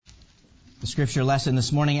The scripture lesson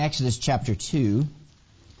this morning, Exodus chapter 2,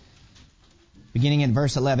 beginning in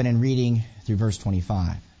verse 11 and reading through verse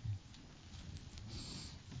 25.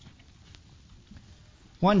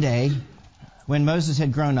 One day, when Moses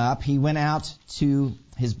had grown up, he went out to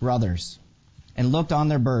his brothers and looked on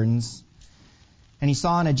their burdens, and he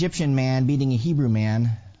saw an Egyptian man beating a Hebrew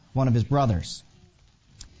man, one of his brothers.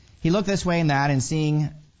 He looked this way and that, and seeing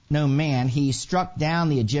no man, he struck down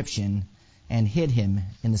the Egyptian and hid him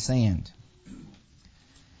in the sand.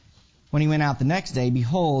 When he went out the next day,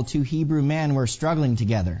 behold, two Hebrew men were struggling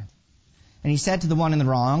together. And he said to the one in the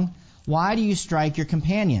wrong, "Why do you strike your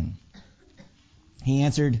companion?" He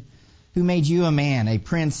answered, "Who made you a man, a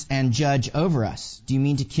prince and judge over us? Do you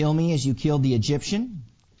mean to kill me as you killed the Egyptian?"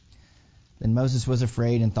 Then Moses was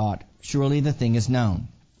afraid and thought, "Surely the thing is known."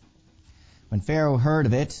 When Pharaoh heard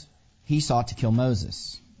of it, he sought to kill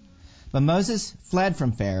Moses. But Moses fled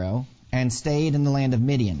from Pharaoh and stayed in the land of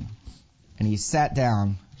Midian, and he sat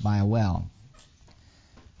down by a well.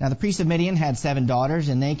 Now the priest of Midian had 7 daughters,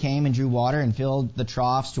 and they came and drew water and filled the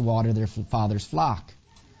troughs to water their father's flock.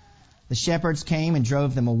 The shepherds came and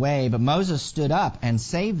drove them away, but Moses stood up and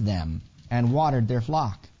saved them and watered their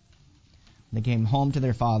flock. When they came home to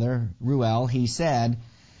their father, Reuel, he said,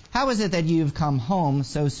 "How is it that you have come home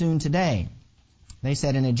so soon today?" They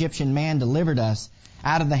said, "An Egyptian man delivered us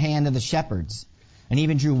out of the hand of the shepherds, and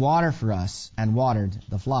even drew water for us and watered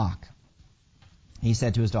the flock." He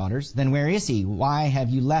said to his daughters, "Then where is he? Why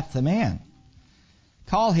have you left the man?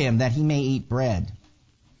 Call him that he may eat bread."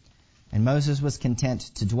 And Moses was content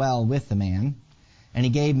to dwell with the man, and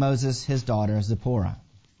he gave Moses his daughter Zipporah.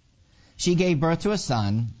 She gave birth to a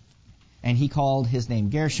son, and he called his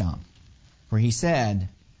name Gershom, for he said,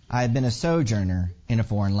 "I have been a sojourner in a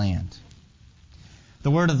foreign land."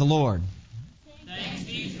 The word of the Lord. Thanks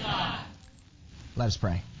be to God. Let us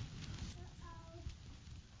pray.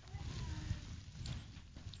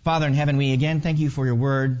 Father in heaven, we again thank you for your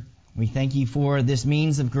word. We thank you for this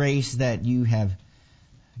means of grace that you have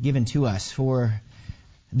given to us, for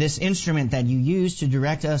this instrument that you use to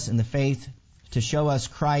direct us in the faith, to show us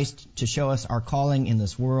Christ, to show us our calling in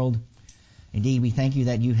this world. Indeed, we thank you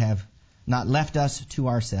that you have not left us to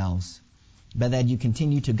ourselves, but that you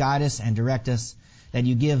continue to guide us and direct us, that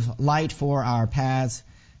you give light for our paths,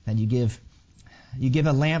 that you give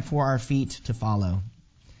a lamp for our feet to follow.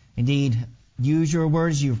 Indeed, use your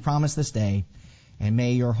words you've promised this day, and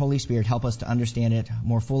may your Holy Spirit help us to understand it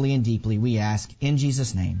more fully and deeply, we ask in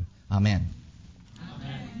Jesus' name. Amen.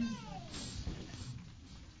 Amen.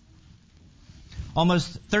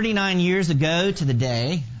 Almost 39 years ago to the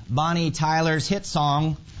day, Bonnie Tyler's hit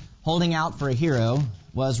song, "Holding Out for a Hero,"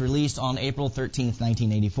 was released on April 13th,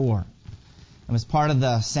 1984. It was part of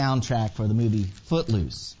the soundtrack for the movie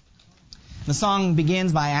Footloose. The song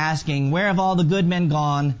begins by asking, "Where have all the good men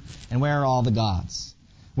gone, and where are all the gods?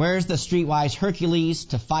 Where's the streetwise Hercules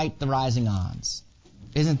to fight the rising odds?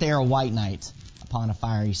 Isn't there a white knight upon a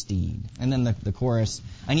fiery steed?" And then the chorus,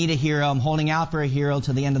 "I need a hero, I'm holding out for a hero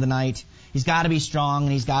till the end of the night. He's got to be strong,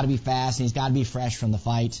 and he's got to be fast, and he's got to be fresh from the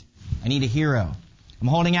fight. I need a hero. I'm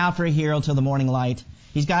holding out for a hero till the morning light.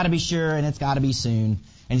 He's got to be sure, and it's got to be soon,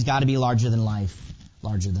 and he's got to be larger than life,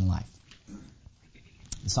 larger than life."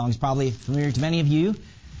 The song is probably familiar to many of you,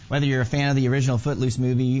 whether you're a fan of the original Footloose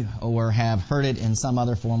movie or have heard it in some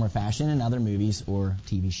other form or fashion in other movies or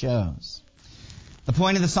TV shows. The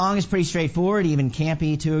point of the song is pretty straightforward, even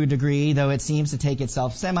campy to a degree, though it seems to take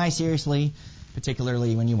itself semi-seriously,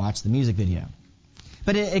 particularly when you watch the music video.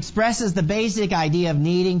 But it expresses the basic idea of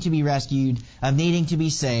needing to be rescued, of needing to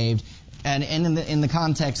be saved, and in the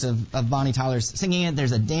context of Bonnie Tyler's singing it,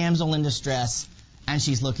 there's a damsel in distress, and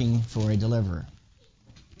she's looking for a deliverer.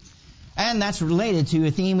 And that's related to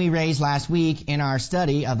a theme we raised last week in our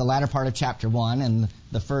study of the latter part of chapter 1 and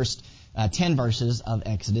the first 10 verses of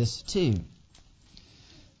Exodus 2.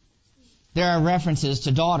 There are references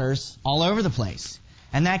to daughters all over the place.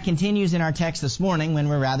 And that continues in our text this morning when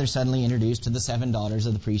we're rather suddenly introduced to the 7 daughters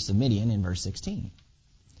of the priests of Midian in verse 16.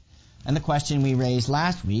 And the question we raised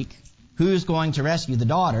last week, who's going to rescue the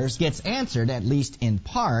daughters, gets answered, at least in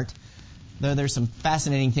part, though there's some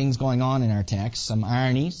fascinating things going on in our text, some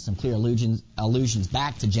ironies, some clear allusions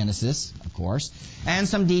back to Genesis, of course, and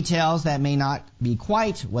some details that may not be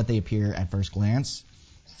quite what they appear at first glance,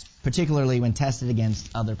 particularly when tested against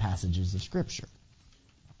other passages of Scripture.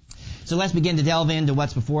 So let's begin to delve into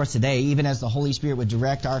what's before us today, even as the Holy Spirit would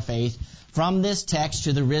direct our faith from this text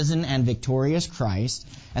to the risen and victorious Christ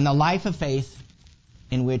and the life of faith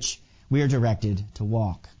in which we are directed to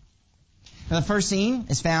walk. Now, the first scene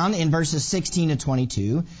is found in verses 16 to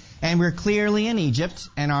 22, and we're clearly in Egypt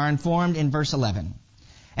and are informed in verse 11.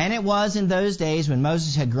 "And it was in those days when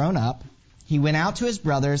Moses had grown up he went out to his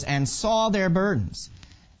brothers and saw their burdens.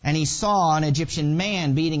 And he saw an Egyptian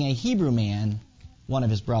man beating a Hebrew man, one of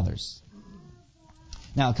his brothers.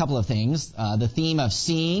 Now, a couple of things. The theme of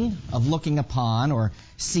seeing, of looking upon, or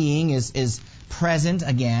seeing is present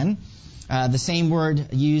again. The same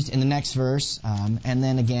word used in the next verse, and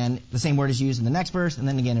then again, the same word is used in the next verse, and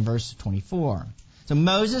then again in verse 24. So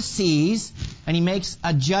Moses sees, and he makes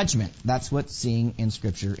a judgment. That's what seeing in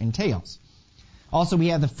Scripture entails. Also, we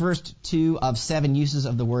have the first 2 of 7 uses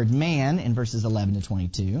of the word man in verses 11 to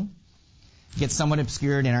 22. It gets somewhat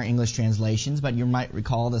obscured in our English translations, but you might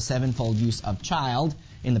recall the 7-fold use of child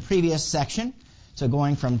in the previous section. So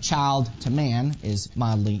going from child to man is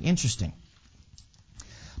mildly interesting.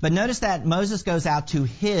 But notice that Moses goes out to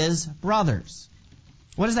his brothers.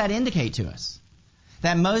 What does that indicate to us?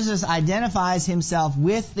 That Moses identifies himself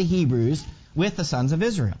with the Hebrews, with the sons of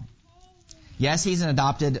Israel. Yes, he's an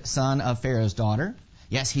adopted son of Pharaoh's daughter.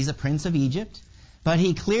 Yes, he's a prince of Egypt. But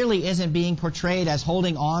he clearly isn't being portrayed as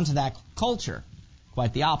holding on to that culture.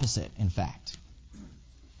 Quite the opposite, in fact.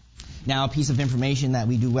 Now, a piece of information that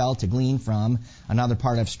we do well to glean from another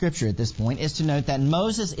part of Scripture at this point is to note that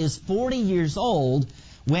Moses is 40 years old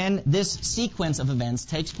when this sequence of events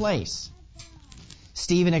takes place.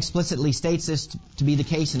 Stephen explicitly states this to be the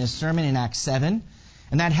case in his sermon in Acts 7.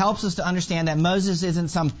 And that helps us to understand that Moses isn't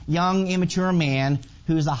some young, immature man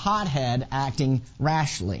who's a hothead acting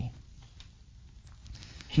rashly.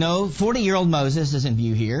 No, 40-year-old Moses is in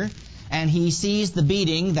view here, and he sees the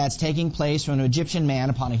beating that's taking place from an Egyptian man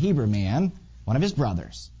upon a Hebrew man, one of his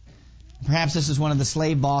brothers. Perhaps this is one of the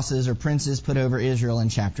slave bosses or princes put over Israel in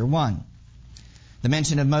chapter 1. The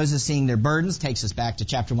mention of Moses seeing their burdens takes us back to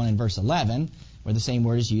chapter 1 and verse 11, where the same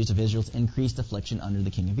word is used of Israel's increased affliction under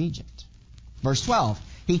the king of Egypt. Verse 12,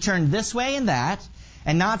 he turned this way and that,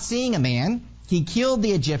 and not seeing a man, he killed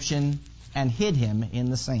the Egyptian and hid him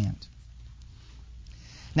in the sand.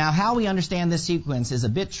 Now, how we understand this sequence is a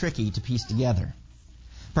bit tricky to piece together.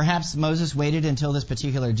 Perhaps Moses waited until this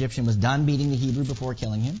particular Egyptian was done beating the Hebrew before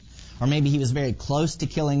killing him, or maybe he was very close to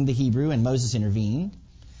killing the Hebrew and Moses intervened.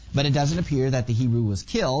 But it doesn't appear that the Hebrew was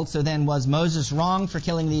killed, so then was Moses wrong for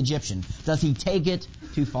killing the Egyptian? Does he take it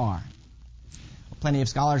too far? Plenty of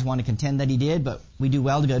scholars want to contend that he did, but we do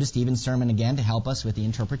well to go to Stephen's sermon again to help us with the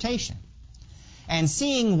interpretation. And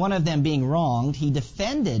seeing one of them being wronged, he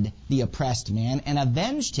defended the oppressed man and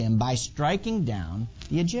avenged him by striking down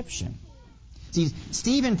the Egyptian. See,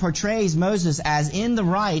 Stephen portrays Moses as in the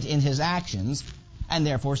right in his actions, and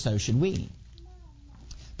therefore so should we.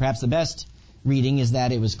 Perhaps the best reading is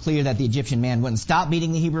that it was clear that the Egyptian man wouldn't stop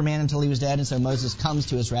beating the Hebrew man until he was dead, and so Moses comes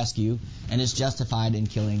to his rescue and is justified in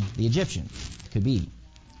killing the Egyptian. Could be.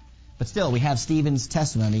 But still, we have Stephen's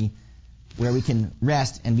testimony where we can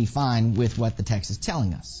rest and be fine with what the text is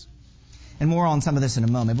telling us. And more on some of this in a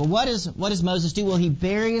moment. But what does Moses do? Well, he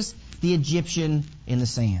buries the Egyptian in the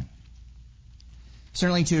sand.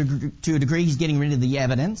 Certainly to a degree, he's getting rid of the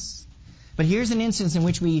evidence. But here's an instance in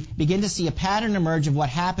which we begin to see a pattern emerge of what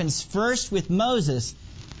happens first with Moses,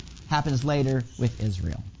 happens later with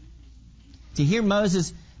Israel. See, here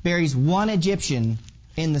Moses buries one Egyptian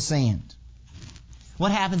in the sand.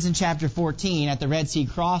 What happens in chapter 14 at the Red Sea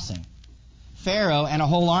crossing? Pharaoh and a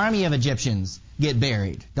whole army of Egyptians get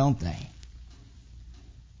buried, don't they?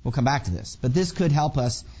 We'll come back to this. But this could help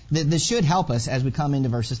us. This should help us as we come into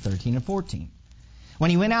verses 13 and 14. When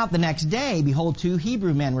he went out the next day, behold, 2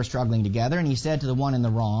 Hebrew men were struggling together, and he said to the one in the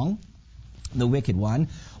wrong, the wicked one,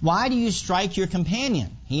 "Why do you strike your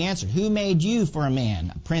companion?" He answered, "Who made you for a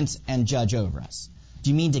man, a prince and judge over us? Do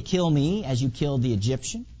you mean to kill me as you killed the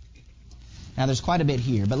Egyptian?" Now, there's quite a bit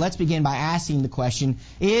here, but let's begin by asking the question,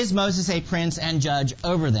 is Moses a prince and judge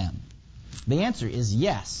over them? The answer is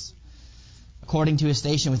yes. According to his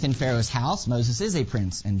station within Pharaoh's house, Moses is a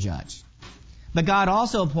prince and judge. But God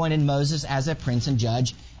also appointed Moses as a prince and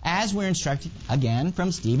judge, as we're instructed, again,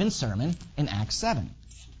 from Stephen's sermon in Acts 7.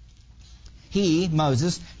 He,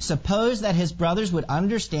 Moses, supposed that his brothers would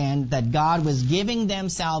understand that God was giving them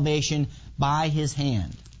salvation by his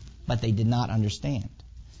hand, but they did not understand.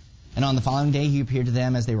 And on the following day he appeared to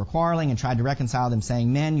them as they were quarreling and tried to reconcile them,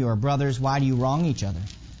 saying, "Men, you are brothers, why do you wrong each other?"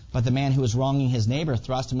 But the man who was wronging his neighbor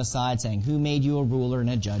thrust him aside, saying, "Who made you a ruler and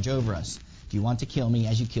a judge over us? Do you want to kill me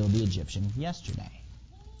as you killed the Egyptian yesterday?"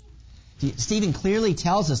 Stephen clearly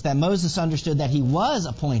tells us that Moses understood that he was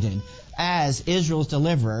appointed as Israel's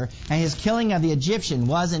deliverer, and his killing of the Egyptian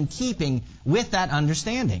was in keeping with that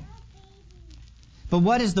understanding. But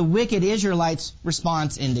what does the wicked Israelites'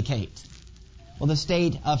 response indicate? Well, the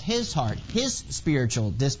state of his heart, his spiritual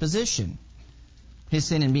disposition, his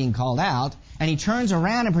sin in being called out, and he turns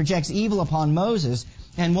around and projects evil upon Moses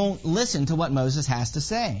and won't listen to what Moses has to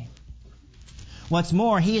say. What's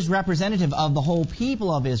more, he is representative of the whole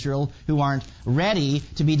people of Israel who aren't ready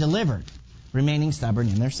to be delivered, remaining stubborn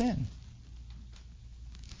in their sin.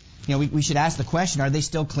 We should ask the question, are they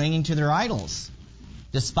still clinging to their idols,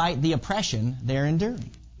 despite the oppression they're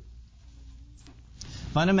enduring?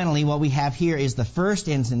 Fundamentally, what we have here is the first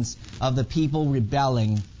instance of the people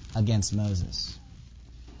rebelling against Moses.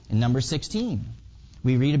 In Numbers 16,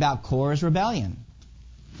 we read about Korah's rebellion.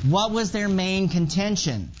 What was their main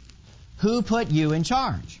contention? Who put you in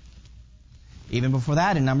charge? Even before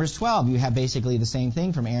that, in Numbers 12, you have basically the same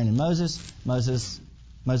thing from Aaron and Moses'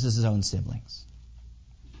 own siblings.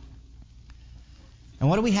 And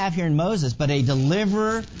what do we have here in Moses but a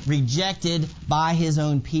deliverer rejected by his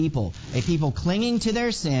own people? A people clinging to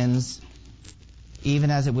their sins,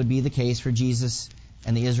 even as it would be the case for Jesus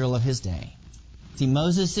and the Israel of his day. See,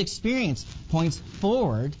 Moses' experience points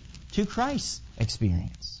forward to Christ's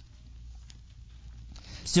experience.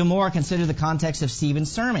 Still more, consider the context of Stephen's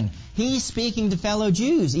sermon. He's speaking to fellow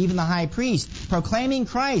Jews, even the high priest, proclaiming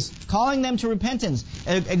Christ, calling them to repentance,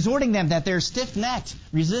 exhorting them that they're stiff-necked,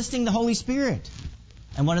 resisting the Holy Spirit.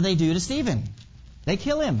 And what do they do to Stephen? They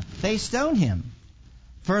kill him. They stone him.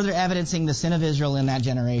 Further evidencing the sin of Israel in that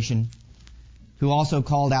generation, who also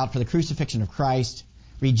called out for the crucifixion of Christ,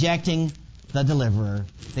 rejecting the deliverer,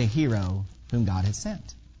 the hero whom God had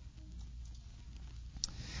sent.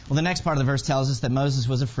 Well, the next part of the verse tells us that Moses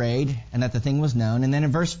was afraid and that the thing was known. And then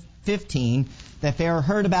in verse 15, that Pharaoh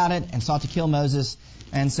heard about it and sought to kill Moses,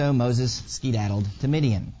 and so Moses skedaddled to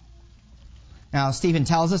Midian. Now, Stephen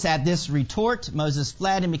tells us, at this retort, Moses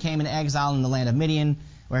fled and became an exile in the land of Midian,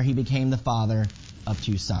 where he became the father of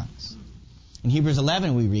 2 sons. In Hebrews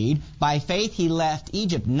 11 we read, by faith he left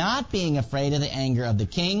Egypt, not being afraid of the anger of the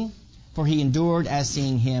king, for he endured as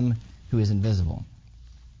seeing him who is invisible.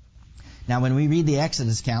 Now, when we read the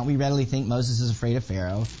Exodus account, we readily think Moses is afraid of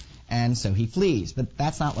Pharaoh, and so he flees. But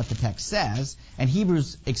that's not what the text says, and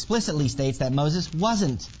Hebrews explicitly states that Moses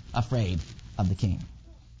wasn't afraid of the king.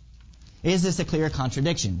 Is this a clear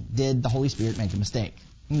contradiction? Did the Holy Spirit make a mistake?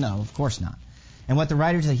 No, of course not. And what the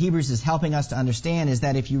writer to the Hebrews is helping us to understand is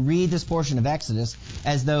that if you read this portion of Exodus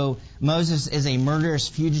as though Moses is a murderous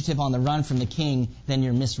fugitive on the run from the king, then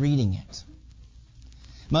you're misreading it.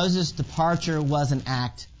 Moses' departure was an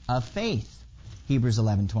act of faith. Hebrews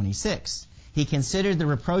 11:26. He considered the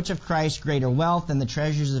reproach of Christ greater wealth than the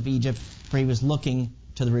treasures of Egypt, for he was looking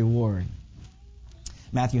to the reward.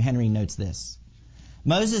 Matthew Henry notes this.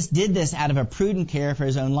 Moses did this out of a prudent care for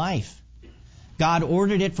his own life. God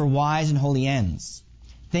ordered it for wise and holy ends.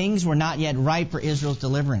 Things were not yet ripe for Israel's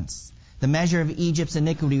deliverance. The measure of Egypt's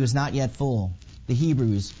iniquity was not yet full. The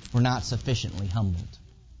Hebrews were not sufficiently humbled.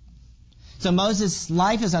 So Moses'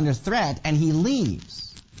 life is under threat, and he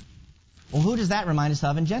leaves. Well, who does that remind us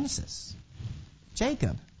of in Genesis?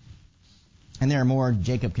 Jacob. And there are more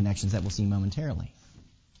Jacob connections that we'll see momentarily.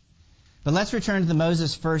 But let's return to the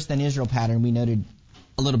Moses first then Israel pattern we noted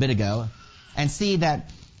a little bit ago, and see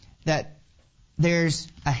that there's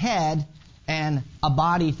a head and a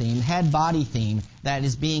body theme, head-body theme, that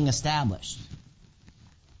is being established.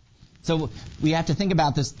 So we have to think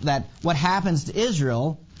about this, that what happens to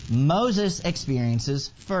Israel, Moses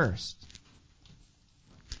experiences first.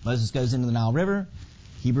 Moses goes into the Nile River.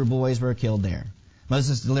 Hebrew boys were killed there.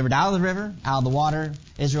 Moses is delivered out of the river, out of the water.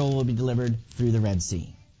 Israel will be delivered through the Red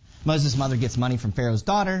Sea. Moses' mother gets money from Pharaoh's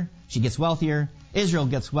daughter. She gets wealthier. Israel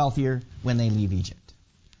gets wealthier when they leave Egypt.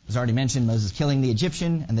 As already mentioned, Moses killing the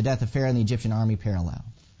Egyptian and the death of Pharaoh and the Egyptian army parallel.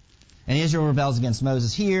 And Israel rebels against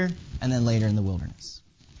Moses here and then later in the wilderness.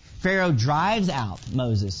 Pharaoh drives out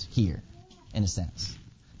Moses here, in a sense.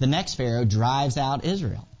 The next Pharaoh drives out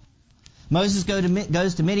Israel. Moses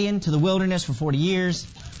goes to Midian, to the wilderness for 40 years.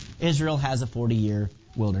 Israel has a 40-year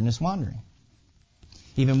wilderness wandering.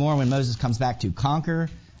 Even more, when Moses comes back to conquer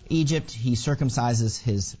Egypt, he circumcises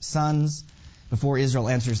his sons. Before Israel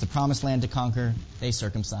enters the promised land to conquer, they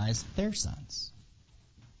circumcise their sons.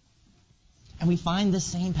 And we find this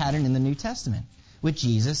same pattern in the New Testament with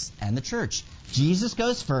Jesus and the church. Jesus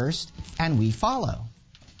goes first, and we follow.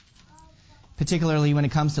 Particularly when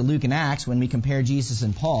it comes to Luke and Acts, when we compare Jesus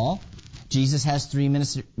and Paul, Jesus has 3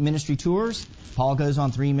 ministry tours. Paul goes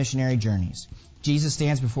on 3 missionary journeys. Jesus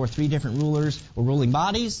stands before 3 different rulers or ruling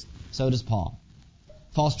bodies. So does Paul.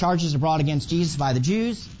 False charges are brought against Jesus by the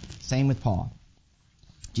Jews. Same with Paul.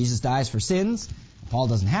 Jesus dies for sins. Paul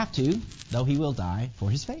doesn't have to, though he will die for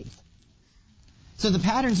his faith. So the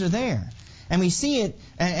patterns are there. And we see it,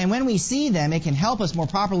 and when we see them, it can help us more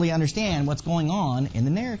properly understand what's going on in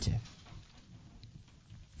the narrative.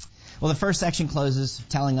 Well, the first section closes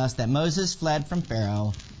telling us that Moses fled from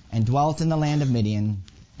Pharaoh and dwelt in the land of Midian,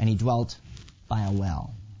 and he dwelt by a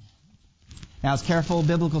well. Now, as careful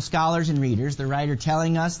biblical scholars and readers, the writer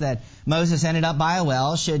telling us that Moses ended up by a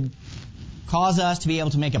well should cause us to be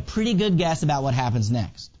able to make a pretty good guess about what happens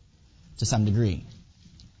next, to some degree.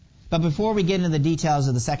 But before we get into the details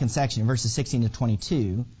of the second section, verses 16 to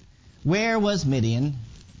 22, where was Midian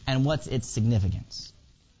and what's its significance?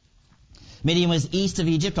 Midian was east of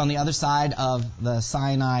Egypt on the other side of the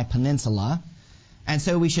Sinai Peninsula. And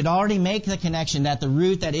so we should already make the connection that the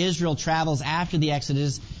route that Israel travels after the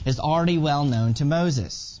Exodus is already well known to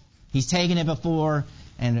Moses. He's taken it before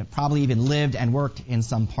and probably even lived and worked in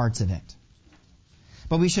some parts of it.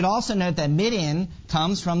 But we should also note that Midian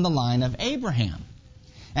comes from the line of Abraham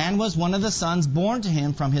and was one of the sons born to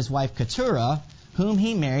him from his wife Keturah, whom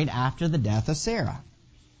he married after the death of Sarah.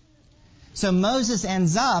 So Moses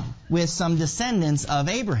ends up with some descendants of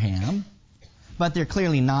Abraham, but they're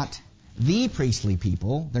clearly not the priestly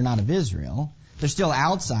people. They're not of Israel. They're still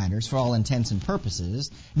outsiders for all intents and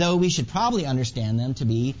purposes, though we should probably understand them to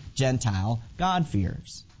be Gentile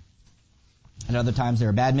God-fearers. At other times there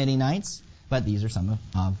are bad Midianites, but these are some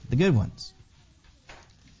of the good ones.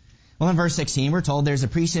 Well, in verse 16 we're told there's a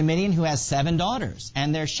priest in Midian who has 7 daughters,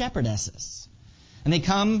 and they're shepherdesses. And they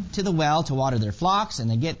come to the well to water their flocks, and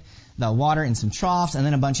they get the water in some troughs, and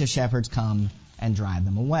then a bunch of shepherds come and drive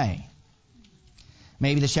them away.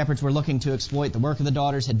 Maybe the shepherds were looking to exploit the work of the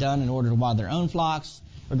daughters had done in order to water their own flocks.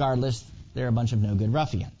 Regardless, they're a bunch of no-good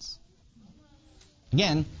ruffians.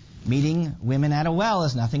 Again, meeting women at a well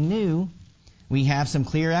is nothing new. We have some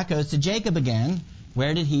clear echoes to Jacob again.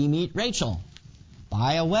 Where did he meet Rachel?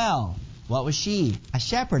 By a well. What was she? A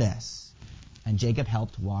shepherdess. And Jacob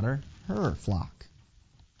helped water her flock.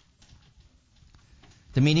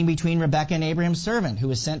 The meeting between Rebekah and Abraham's servant, who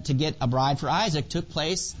was sent to get a bride for Isaac, took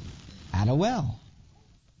place at a well.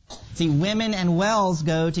 See, women and wells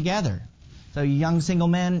go together. So you young single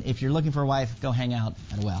men, if you're looking for a wife, go hang out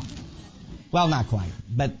at a well. Well, not quite,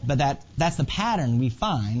 but that's the pattern we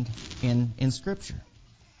find in Scripture.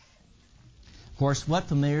 Of course, what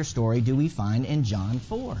familiar story do we find in John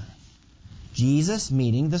 4? Jesus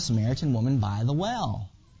meeting the Samaritan woman by the well.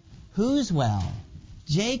 Whose well?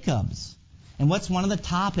 Jacob's. And what's one of the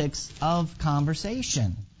topics of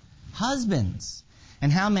conversation? Husbands.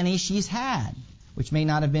 And how many she's had, which may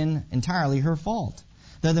not have been entirely her fault,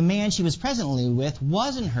 though the man she was presently with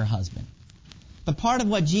wasn't her husband. But part of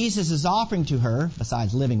what Jesus is offering to her,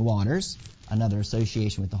 besides living waters, another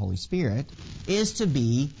association with the Holy Spirit, is to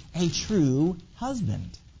be a true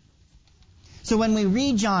husband. So when we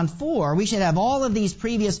read John 4, we should have all of these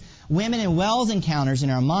previous women and wells encounters in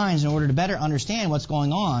our minds in order to better understand what's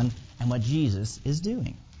going on and what Jesus is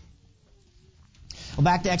doing. Well,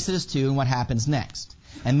 back to Exodus 2 and what happens next.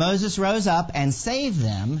 And Moses rose up and saved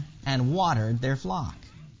them and watered their flock.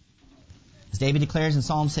 As David declares in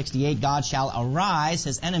Psalm 68, God shall arise,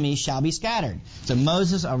 his enemies shall be scattered. So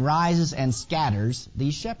Moses arises and scatters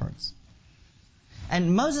these shepherds.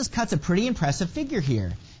 And Moses cuts a pretty impressive figure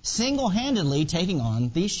here, single-handedly taking on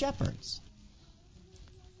these shepherds.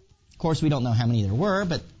 Of course, we don't know how many there were,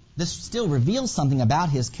 but this still reveals something about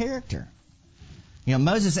his character. You know,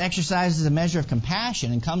 Moses exercises a measure of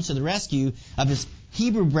compassion and comes to the rescue of his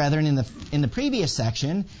Hebrew brethren in the previous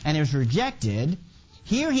section and is rejected.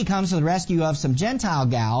 Here he comes to the rescue of some Gentile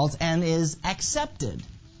gals and is accepted,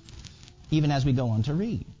 even as we go on to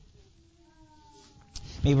read.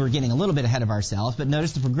 Maybe we're getting a little bit ahead of ourselves, but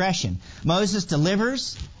notice the progression. Moses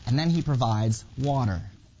delivers, and then he provides water.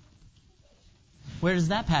 Where does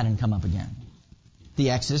that pattern come up again?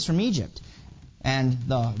 The Exodus from Egypt, and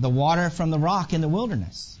the water from the rock in the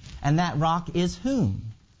wilderness. And that rock is whom?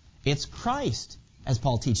 It's Christ, as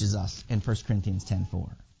Paul teaches us in 1 Corinthians 10:4.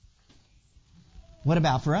 What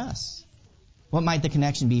about for us? What might the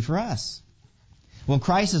connection be for us? Well,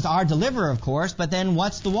 Christ is our deliverer, of course, but then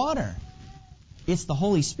what's the water? It's the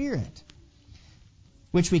Holy Spirit,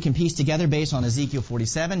 which we can piece together based on Ezekiel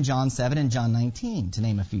 47, John 7, and John 19, to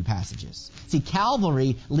name a few passages. See,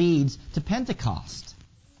 Calvary leads to Pentecost.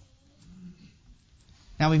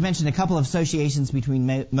 Now, we've mentioned a couple of associations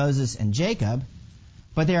between Moses and Jacob,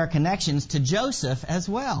 but there are connections to Joseph as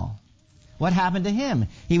well. What happened to him?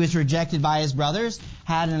 He was rejected by his brothers,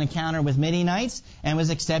 had an encounter with Midianites, and was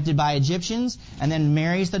accepted by Egyptians, and then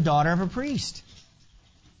marries the daughter of a priest.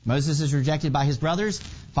 Moses is rejected by his brothers,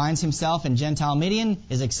 finds himself in Gentile Midian,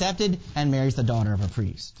 is accepted, and marries the daughter of a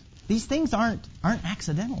priest. These things aren't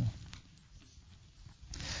accidental.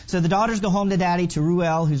 So the daughters go home to daddy, to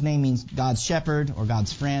Ruel, whose name means God's shepherd or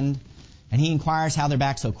God's friend, and he inquires how they're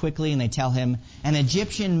back so quickly, and they tell him, an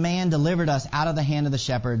Egyptian man delivered us out of the hand of the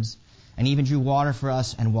shepherds, and even drew water for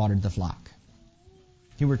us and watered the flock.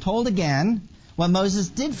 We were told again what Moses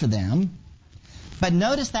did for them. But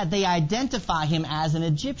notice that they identify him as an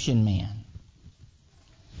Egyptian man.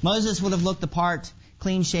 Moses would have looked the part,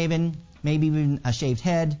 clean-shaven, maybe even a shaved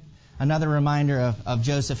head, another reminder of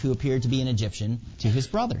Joseph, who appeared to be an Egyptian to his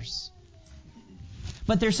brothers.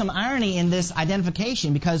 But there's some irony in this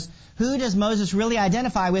identification, because who does Moses really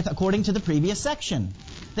identify with according to the previous section?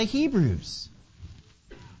 The Hebrews.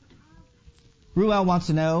 Ruel wants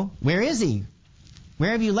to know, where is he?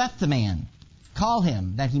 Where have you left the man? Call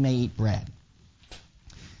him that he may eat bread.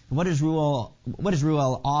 What is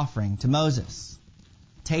Ruel offering to Moses?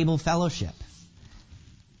 Table fellowship,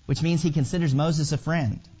 which means he considers Moses a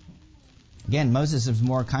friend. Again, Moses is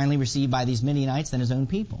more kindly received by these Midianites than his own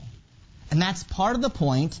people. And that's part of the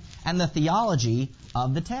point and the theology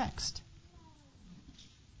of the text.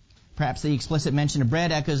 Perhaps the explicit mention of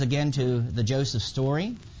bread echoes again to the Joseph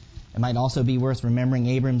story. It might also be worth remembering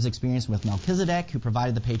Abram's experience with Melchizedek, who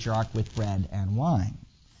provided the patriarch with bread and wine.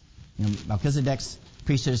 Melchizedek's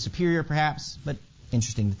priesthood is superior, perhaps, but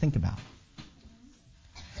interesting to think about.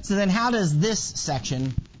 So then how does this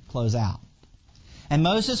section close out? And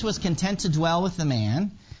Moses was content to dwell with the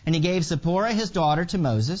man, and he gave Zipporah his daughter to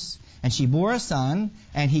Moses, and she bore a son,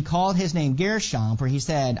 and he called his name Gershom, for he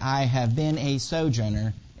said, I have been a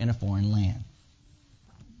sojourner in a foreign land.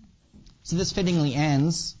 So this fittingly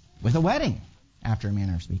ends with a wedding, after a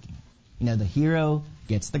manner of speaking. The hero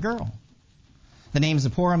gets the girl. The name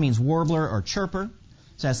Zipporah means warbler or chirper,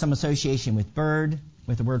 so it has some association with bird,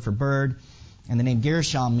 with the word for bird. And the name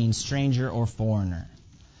Gershom means stranger or foreigner.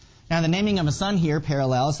 Now, the naming of a son here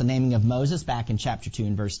parallels the naming of Moses back in chapter 2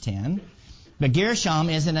 and verse 10. But Gershom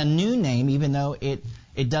isn't a new name, even though it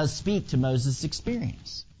does speak to Moses'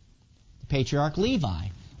 experience. The patriarch Levi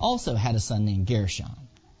also had a son named Gershom.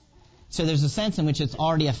 So there's a sense in which it's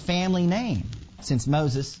already a family name, since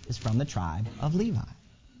Moses is from the tribe of Levi.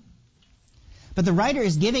 But the writer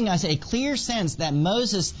is giving us a clear sense that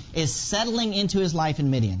Moses is settling into his life in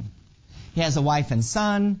Midian. He has a wife and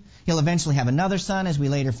son. He'll eventually have another son, as we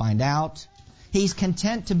later find out. He's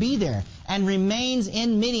content to be there and remains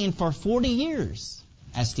in Midian for 40 years,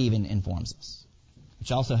 as Stephen informs us.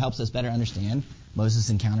 Which also helps us better understand Moses'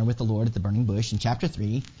 encounter with the Lord at the burning bush in chapter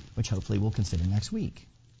 3, which hopefully we'll consider next week.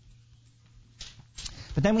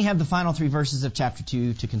 But then we have the final 3 verses of chapter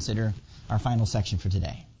 2 to consider our final section for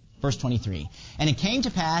today. Verse 23. And it came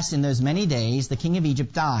to pass in those many days the king of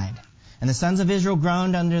Egypt died. And the sons of Israel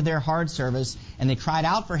groaned under their hard service, and they cried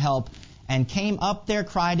out for help, and came up their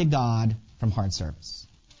cry to God from hard service.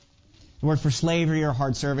 The word for slavery or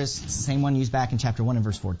hard service, it's the same one used back in chapter 1 and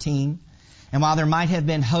verse 14. And while there might have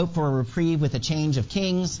been hope for a reprieve with a change of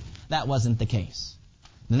kings, that wasn't the case.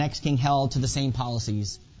 The next king held to the same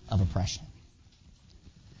policies of oppression.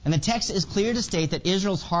 And the text is clear to state that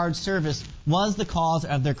Israel's hard service was the cause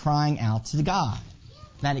of their crying out to God,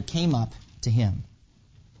 that it came up to him.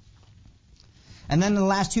 And then in the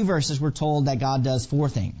last 2 verses, we're told that God does 4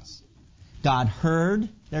 things. God heard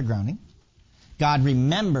their groaning. God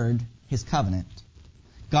remembered his covenant.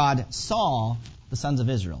 God saw the sons of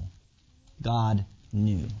Israel. God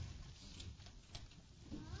knew.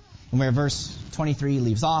 And where verse 23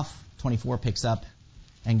 leaves off, 24 picks up,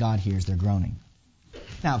 and God hears their groaning.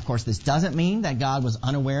 Now, of course, this doesn't mean that God was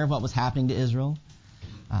unaware of what was happening to Israel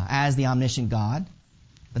as the omniscient God.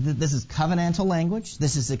 But this is covenantal language.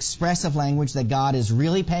 This is expressive language that God is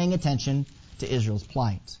really paying attention to Israel's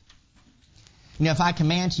plight. If I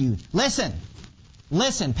command you, listen,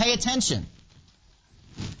 pay attention,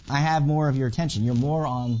 I have more of your attention. You're more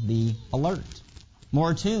on the alert,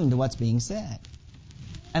 more attuned to what's being said.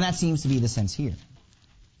 And that seems to be the sense here.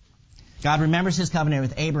 God remembers his covenant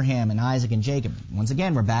with Abraham and Isaac and Jacob. Once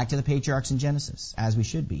again, we're back to the patriarchs in Genesis, as we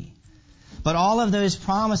should be. But all of those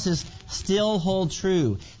promises still hold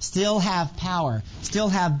true, still have power, still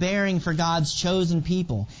have bearing for God's chosen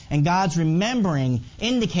people. And God's remembering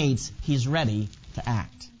indicates he's ready to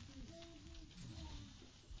act.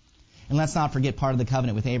 And let's not forget part of the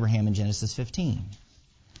covenant with Abraham in Genesis 15.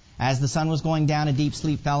 As the sun was going down, a deep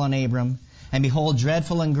sleep fell on Abram, and behold,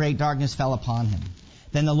 dreadful and great darkness fell upon him.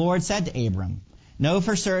 Then the Lord said to Abram, know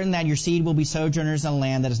for certain that your seed will be sojourners in a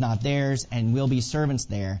land that is not theirs, and will be servants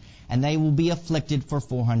there, and they will be afflicted for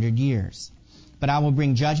 400 years. But I will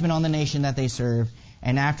bring judgment on the nation that they serve,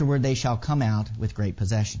 and afterward they shall come out with great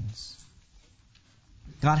possessions.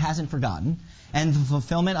 God hasn't forgotten, and the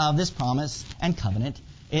fulfillment of this promise and covenant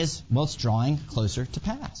is, it's drawing closer to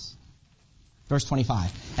pass. Verse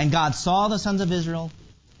 25, and God saw the sons of Israel,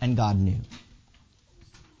 and God knew.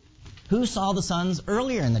 Who saw the sons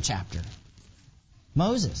earlier in the chapter?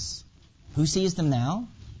 Moses. Who sees them now?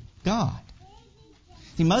 God.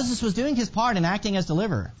 See, Moses was doing his part in acting as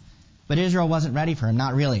deliverer, but Israel wasn't ready for him,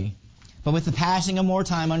 not really. But with the passing of more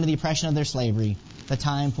time under the oppression of their slavery, the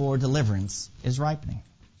time for deliverance is ripening.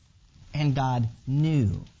 And God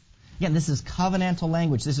knew. Again, this is covenantal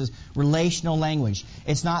language. This is relational language.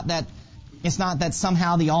 It's not that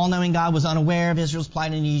somehow the all-knowing God was unaware of Israel's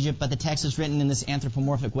plight in Egypt, but the text is written in this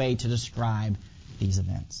anthropomorphic way to describe these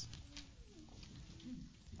events.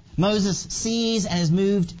 Moses sees and is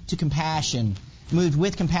moved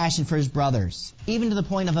with compassion for his brothers, even to the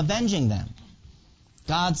point of avenging them.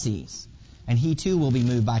 God sees, and he too will be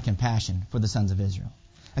moved by compassion for the sons of Israel.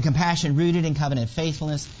 A compassion rooted in covenant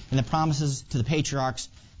faithfulness and the promises to the patriarchs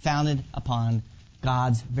founded upon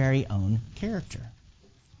God's very own character.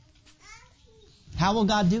 How will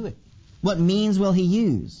God do it? What means will he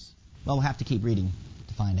use? Well, we'll have to keep reading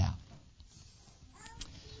to find out.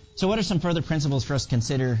 So what are some further principles for us to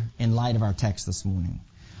consider in light of our text this morning?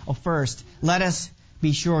 Well, first, let us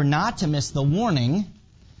be sure not to miss the warning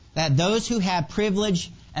that those who have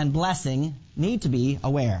privilege and blessing need to be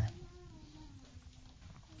aware.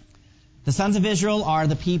 The sons of Israel are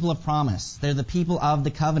the people of promise. They're the people of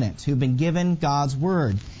the covenant who've been given God's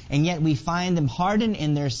word. And yet we find them hardened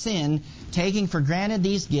in their sin, taking for granted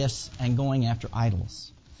these gifts and going after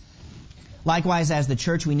idols. Likewise, as the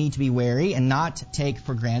church, we need to be wary and not take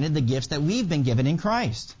for granted the gifts that we've been given in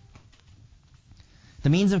Christ. The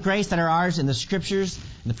means of grace that are ours in the Scriptures,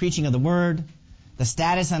 in the preaching of the Word, the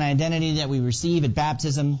status and identity that we receive at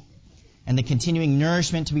baptism, and the continuing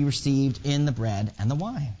nourishment to be received in the bread and the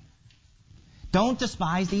wine. Don't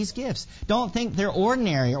despise these gifts. Don't think they're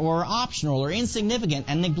ordinary or optional or insignificant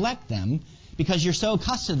and neglect them because you're so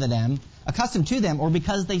accustomed to them, or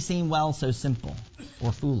because they seem, well, so simple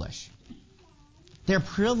or foolish. They're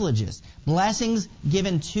privileges, blessings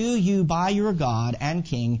given to you by your God and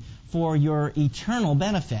King for your eternal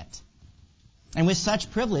benefit. And with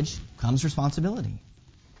such privilege comes responsibility.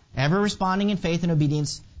 Ever responding in faith and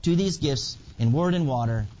obedience to these gifts in word and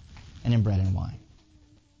water and in bread and wine.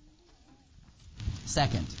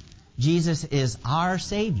 Second, Jesus is our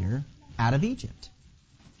Savior out of Egypt.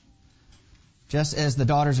 Just as the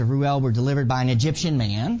daughters of Ruel were delivered by an Egyptian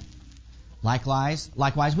man, likewise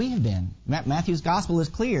we have been. Matthew's gospel is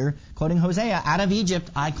clear, quoting Hosea, "Out of Egypt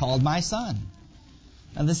I called my son."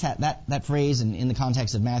 Now that phrase in the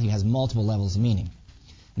context of Matthew has multiple levels of meaning.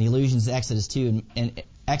 And the allusions to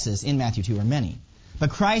Exodus in Matthew 2 are many. But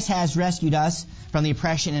Christ has rescued us from the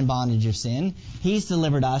oppression and bondage of sin. He's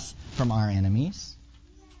delivered us from our enemies.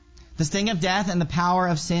 The sting of death and the power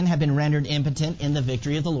of sin have been rendered impotent in the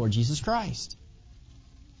victory of the Lord Jesus Christ.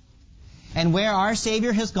 And where our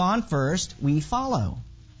Savior has gone first, we follow.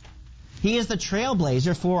 He is the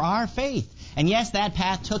trailblazer for our faith. And yes, that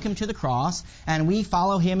path took him to the cross, and we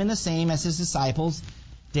follow him in the same as his disciples,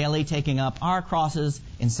 daily taking up our crosses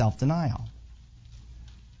in self-denial.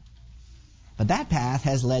 But that path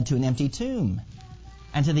has led to an empty tomb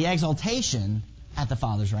and to the exaltation at the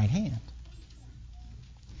Father's right hand.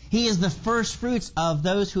 He is the first fruits of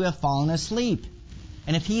those who have fallen asleep.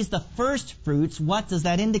 And if he's the first fruits, what does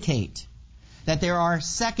that indicate? That there are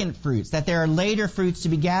second fruits, that there are later fruits to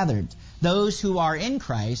be gathered. Those who are in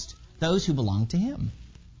Christ, those who belong to him.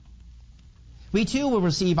 We too will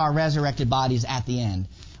receive our resurrected bodies at the end,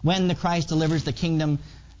 when the Christ delivers the kingdom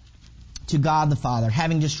to God the Father,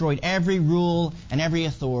 having destroyed every rule and every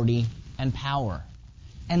authority and power.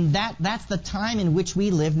 And that's the time in which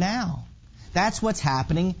we live now. That's what's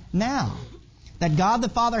happening now. That God the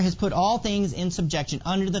Father has put all things in subjection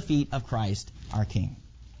under the feet of Christ, our King.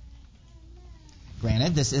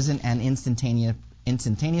 Granted, this isn't an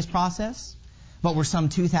instantaneous process, but we're some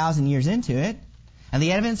 2,000 years into it, and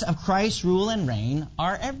the evidence of Christ's rule and reign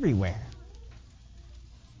are everywhere.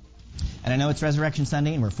 And I know it's Resurrection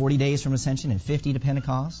Sunday, and we're 40 days from Ascension and 50 to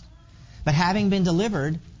Pentecost. But having been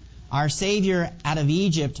delivered, our Savior out of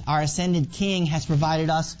Egypt, our ascended King, has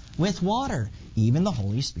provided us with water, even the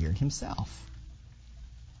Holy Spirit himself.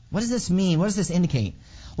 What does this mean? What does this indicate?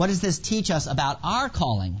 What does this teach us about our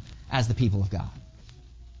calling as the people of God?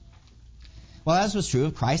 Well, as was true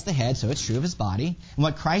of Christ the head, so it's true of his body. And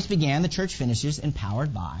what Christ began, the church finishes,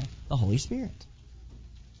 empowered by the Holy Spirit.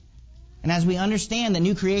 And as we understand that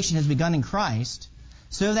new creation has begun in Christ,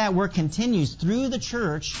 so that work continues through the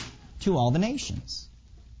church to all the nations.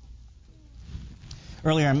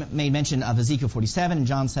 Earlier I made mention of Ezekiel 47 and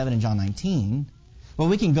John 7 and John 19. Well,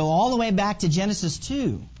 we can go all the way back to Genesis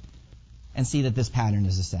 2 and see that this pattern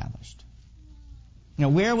is established. You know,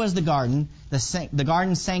 where was the garden, the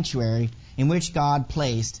garden sanctuary in which God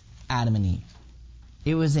placed Adam and Eve?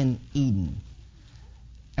 It was in Eden.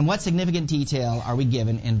 And what significant detail are we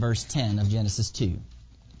given in verse 10 of Genesis 2?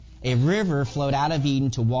 A river flowed out of Eden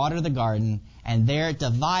to water the garden, and there it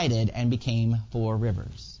divided and became 4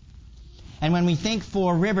 rivers. And when we think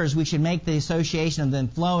 4 rivers, we should make the association of them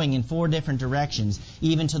flowing in 4 different directions,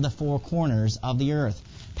 even to the 4 corners of the earth,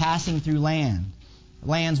 passing through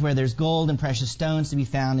lands where there's gold and precious stones to be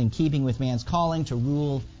found, in keeping with man's calling to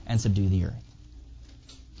rule and subdue the earth.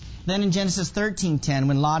 Then in Genesis 13:10,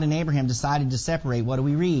 when Lot and Abraham decided to separate, what do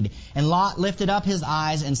we read? And Lot lifted up his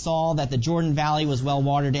eyes and saw that the Jordan Valley was well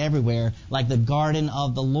watered everywhere, like the garden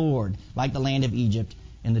of the Lord, like the land of Egypt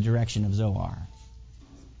in the direction of Zoar.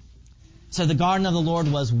 So the garden of the Lord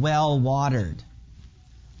was well watered.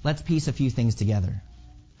 Let's piece a few things together.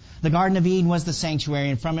 The Garden of Eden was the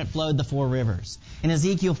sanctuary, and from it flowed the 4 rivers. In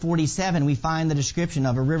Ezekiel 47, we find the description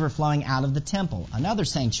of a river flowing out of the temple, another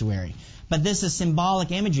sanctuary. But this is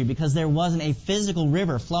symbolic imagery because there wasn't a physical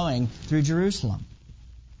river flowing through Jerusalem.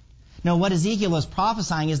 No, what Ezekiel is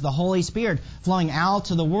prophesying is the Holy Spirit flowing out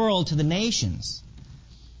to the world, to the nations.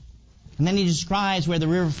 And then he describes where the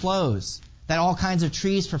river flows, that all kinds of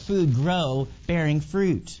trees for food grow, bearing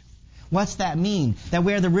fruit. What's that mean? That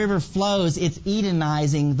where the river flows, it's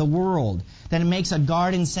Edenizing the world. That it makes a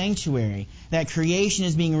garden sanctuary. That creation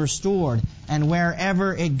is being restored. And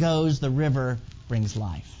wherever it goes, the river brings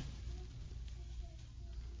life.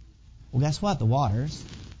 Well, guess what?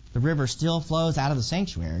 The river still flows out of the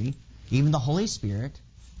sanctuary, even the Holy Spirit,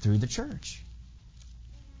 through the church.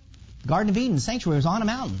 The Garden of Eden, the sanctuary, was on a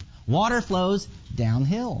mountain. Water flows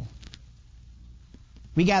downhill.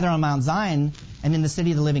 We gather on Mount Zion and in the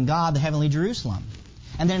city of the living God, the heavenly Jerusalem.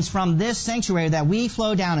 And then it's from this sanctuary that we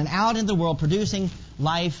flow down and out into the world, producing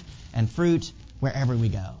life and fruit wherever we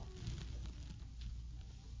go.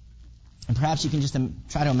 And perhaps you can just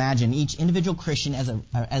try to imagine each individual Christian as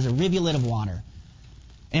a rivulet of water.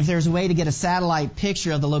 And if there's a way to get a satellite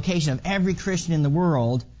picture of the location of every Christian in the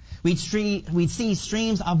world, we'd see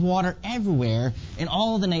streams of water everywhere in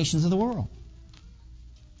all of the nations of the world.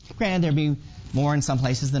 Granted, there'd be more in some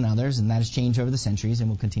places than others, and that has changed over the centuries and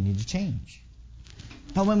will continue to change.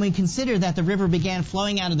 But when we consider that the river began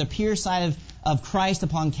flowing out of the pure side of Christ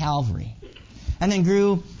upon Calvary, and then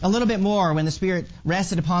grew a little bit more when the Spirit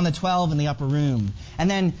rested upon the 12 in the upper room, and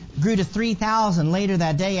then grew to 3,000 later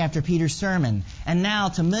that day after Peter's sermon, and now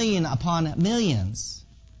to million upon millions,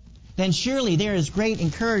 then surely there is great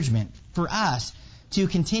encouragement for us to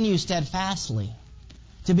continue steadfastly,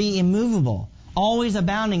 to be immovable, always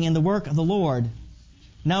abounding in the work of the Lord,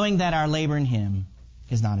 knowing that our labor in Him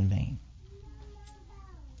is not in vain.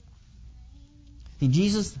 See,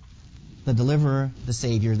 Jesus, the deliverer, the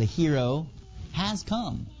Savior, the hero, has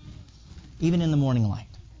come, even in the morning light.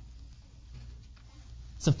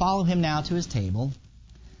 So follow Him now to His table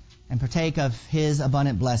and partake of His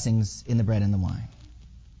abundant blessings in the bread and the wine.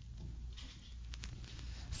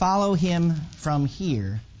 Follow Him from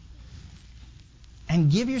here and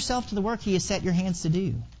give yourself to the work He has set your hands to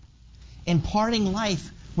do, imparting life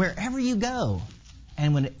wherever you go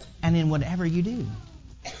and in whatever you do.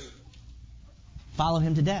 Follow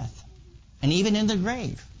Him to death and even in the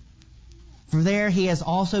grave. For there He has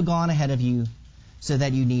also gone ahead of you so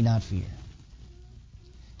that you need not fear.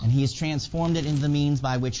 And He has transformed it into the means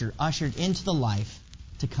by which you're ushered into the life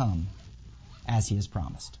to come as He has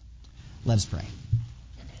promised. Let us pray.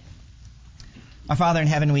 Our Father in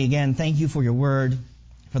heaven, we again thank You for Your word,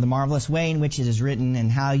 for the marvelous way in which it is written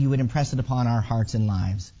and how You would impress it upon our hearts and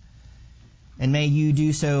lives. And may You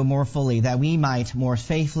do so more fully, that we might more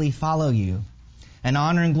faithfully follow You and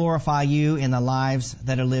honor and glorify You in the lives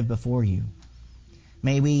that are lived before You.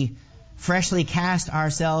 May we freshly cast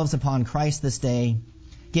ourselves upon Christ this day,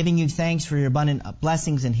 giving You thanks for Your abundant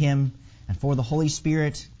blessings in Him and for the Holy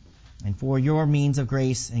Spirit and for Your means of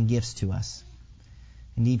grace and gifts to us.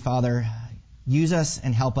 Indeed, Father, use us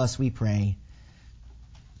and help us, we pray,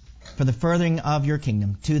 for the furthering of Your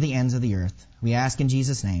kingdom to the ends of the earth. We ask in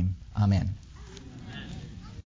Jesus' name. Amen.